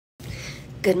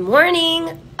Good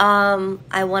morning.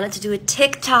 I wanted to do a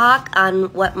TikTok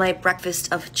on what my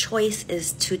breakfast of choice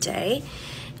is today.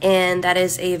 And that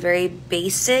is a very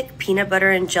basic peanut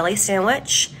butter and jelly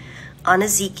sandwich on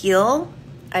Ezekiel.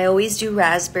 I always do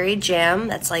raspberry jam.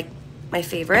 That's like my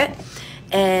favorite.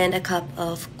 And a cup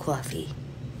of coffee.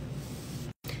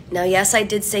 Now, yes, I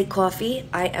did say coffee.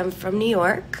 I am from New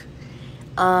York.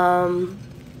 Born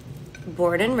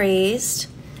and raised.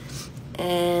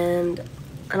 And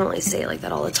I don't really say it like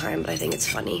that all the time, but I think it's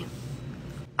funny.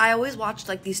 I always watch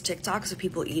like these TikToks of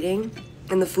people eating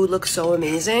and the food looks so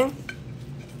amazing.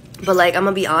 But like, I'm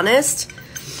gonna be honest,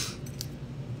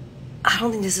 I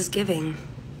don't think this is giving.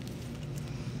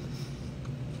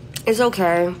 It's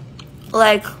okay.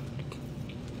 Like,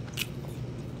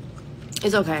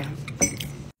 it's okay.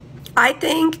 I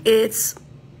think it's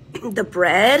the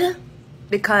bread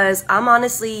because I'm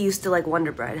honestly used to like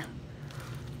Wonder Bread.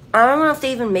 I don't know if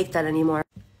they even make that anymore.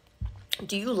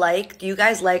 Do you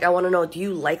guys like, I want to know, do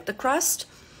you like the crust?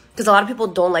 Because a lot of people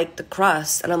don't like the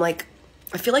crust. And I'm like,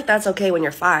 I feel like that's okay when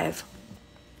you're 5.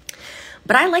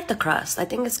 But I like the crust. I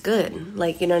think it's good.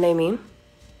 Like, you know what I mean?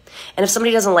 And if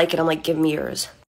somebody doesn't like it, I'm like, give me yours.